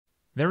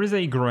There is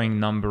a growing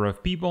number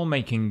of people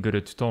making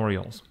Godot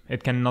tutorials.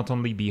 It can not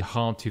only be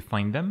hard to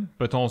find them,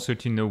 but also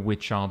to know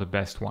which are the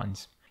best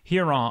ones.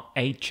 Here are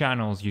 8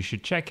 channels you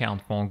should check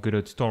out for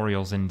Godot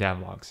tutorials and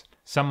devlogs.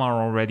 Some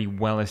are already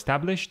well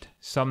established,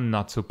 some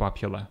not so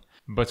popular.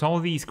 But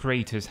all these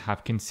creators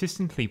have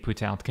consistently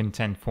put out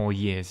content for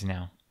years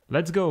now.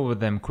 Let's go over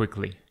them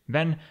quickly.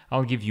 Then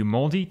I'll give you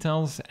more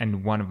details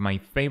and one of my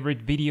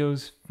favorite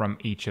videos from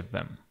each of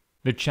them.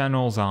 The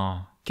channels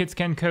are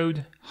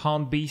KidsCanCode,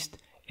 Heartbeast,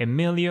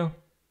 Emilio,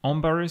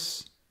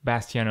 Ombarus,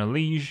 Bastiaan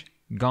Olij,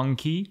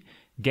 Gonkee,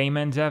 Game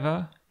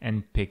Endeavor,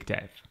 and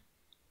Pigdev.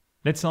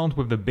 Let's start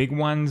with the big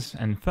ones,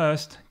 and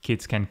first,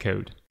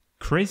 KidsCanCode.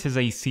 Chris is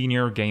a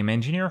senior game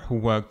engineer who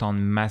worked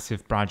on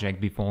massive projects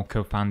before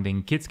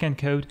co-founding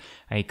KidsCanCode,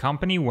 a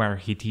company where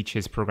he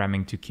teaches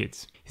programming to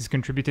kids. He's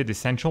contributed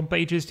essential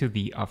pages to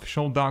the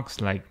official docs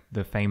like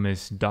the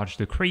famous Dodge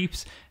the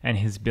Creeps, and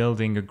he's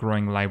building a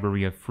growing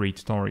library of free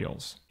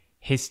tutorials.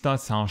 His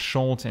thoughts are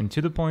short and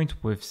to the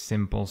point with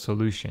simple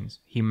solutions.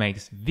 He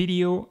makes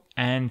video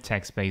and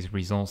text-based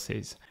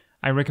resources.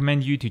 I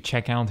recommend you to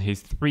check out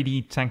his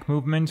 3D tank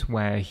movement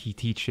where he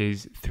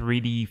teaches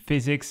 3D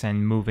physics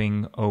and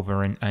moving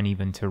over an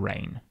uneven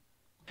terrain.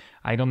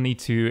 I don't need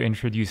to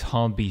introduce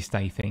Heartbeast,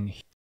 I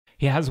think.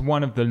 He has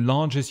one of the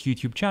largest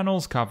YouTube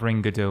channels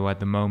covering Godot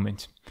at the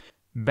moment.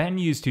 Ben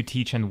used to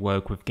teach and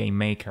work with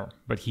GameMaker,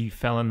 but he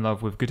fell in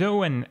love with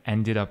Godot and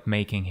ended up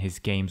making his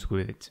games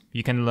with it.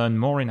 You can learn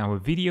more in our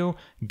video,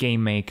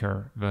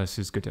 GameMaker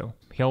versus Godot.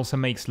 He also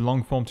makes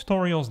long-form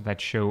tutorials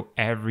that show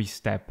every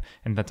step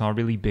and that are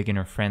really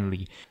beginner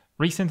friendly.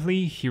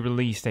 Recently, he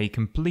released a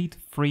complete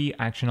free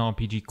action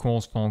RPG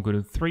course for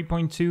Godot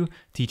 3.2,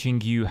 teaching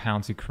you how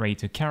to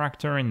create a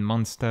character and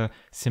monster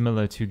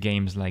similar to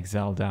games like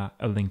Zelda: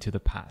 A Link to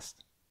the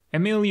Past.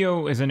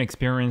 Emilio is an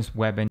experienced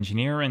web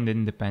engineer and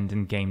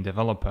independent game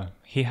developer.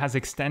 He has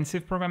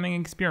extensive programming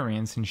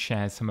experience and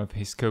shares some of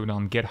his code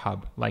on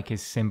GitHub, like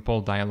his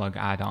simple dialogue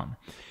add-on.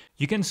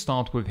 You can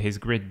start with his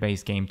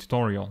grid-based game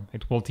tutorial.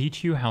 It will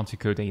teach you how to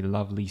code a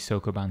lovely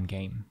Sokoban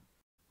game.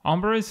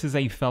 Ombarus is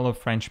a fellow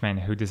Frenchman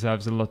who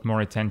deserves a lot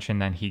more attention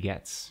than he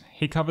gets.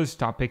 He covers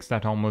topics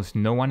that almost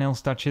no one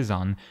else touches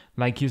on,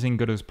 like using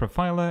Godot's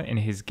profiler in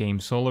his game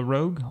Solar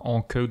Rogue,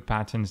 or code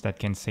patterns that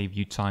can save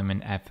you time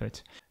and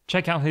effort.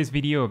 Check out his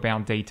video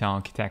about data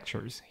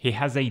architectures. He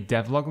has a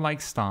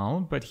devlog-like style,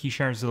 but he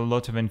shares a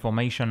lot of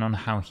information on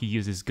how he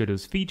uses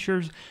Godot's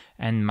features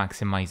and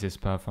maximizes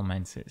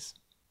performances.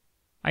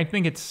 I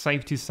think it's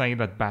safe to say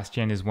that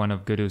Bastiaan is one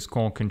of Godot's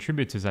core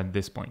contributors at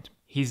this point.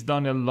 He's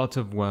done a lot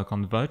of work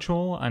on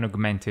virtual and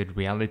augmented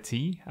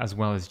reality, as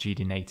well as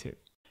GD Native.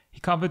 He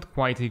covered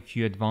quite a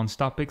few advanced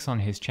topics on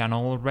his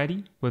channel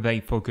already, with a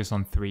focus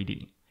on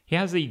 3D. He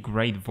has a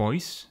great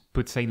voice,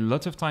 puts a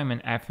lot of time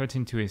and effort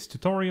into his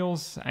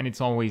tutorials, and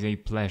it's always a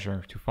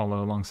pleasure to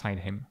follow alongside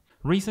him.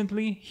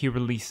 Recently, he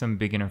released some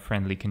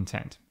beginner-friendly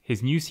content.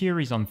 His new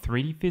series on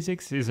 3D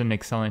physics is an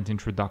excellent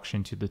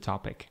introduction to the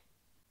topic.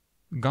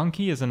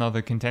 Gonkee is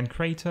another content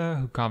creator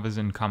who covers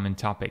uncommon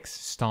topics,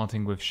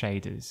 starting with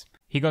shaders.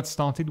 He got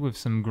started with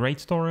some great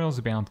tutorials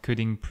about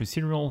coding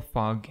procedural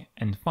fog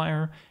and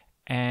fire,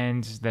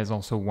 and there's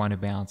also one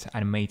about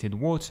animated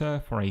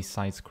water for a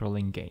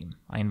side-scrolling game.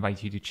 I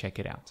invite you to check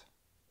it out.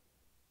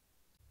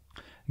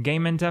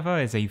 Game Endeavor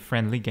is a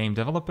friendly game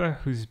developer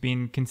who's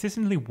been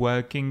consistently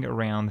working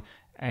around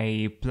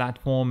a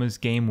platformer's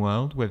game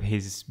world with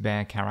his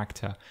bear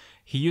character.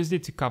 He used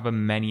it to cover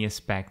many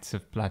aspects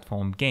of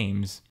platform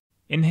games.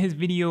 In his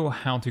video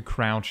How to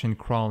Crouch and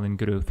Crawl in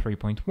Godot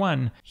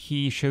 3.1,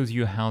 he shows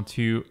you how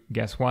to,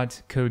 guess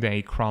what, code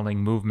a crawling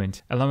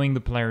movement, allowing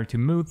the player to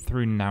move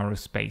through narrow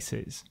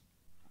spaces.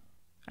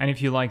 And if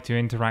you like to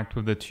interact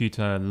with the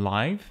tutor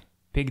live,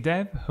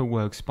 Pigdev, who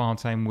works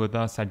part-time with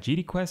us at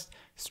GDQuest,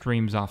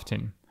 streams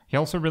often. He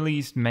also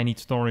released many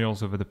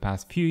tutorials over the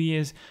past few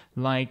years,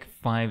 like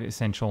 5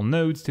 essential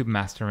nodes to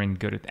master in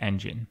Godot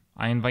engine.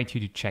 I invite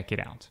you to check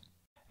it out.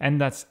 And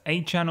that's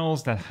 8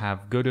 channels that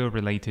have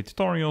Godot-related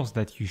tutorials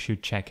that you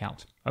should check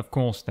out. Of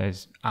course,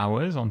 there's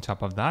ours on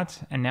top of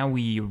that, and now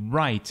we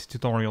write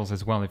tutorials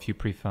as well if you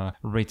prefer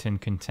written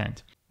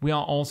content. We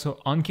are also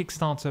on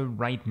Kickstarter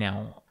right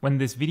now. When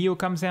this video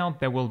comes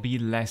out, there will be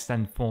less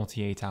than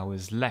 48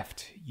 hours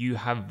left. You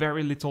have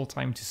very little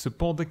time to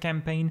support the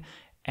campaign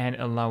and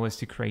allow us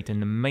to create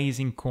an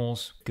amazing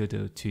course,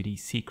 Godot 2D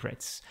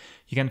Secrets.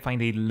 You can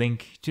find a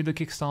link to the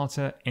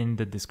Kickstarter in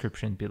the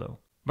description below.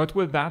 But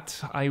with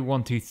that, I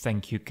want to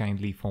thank you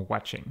kindly for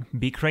watching.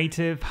 Be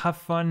creative, have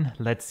fun,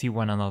 let's see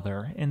one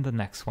another in the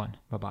next one.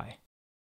 Bye bye.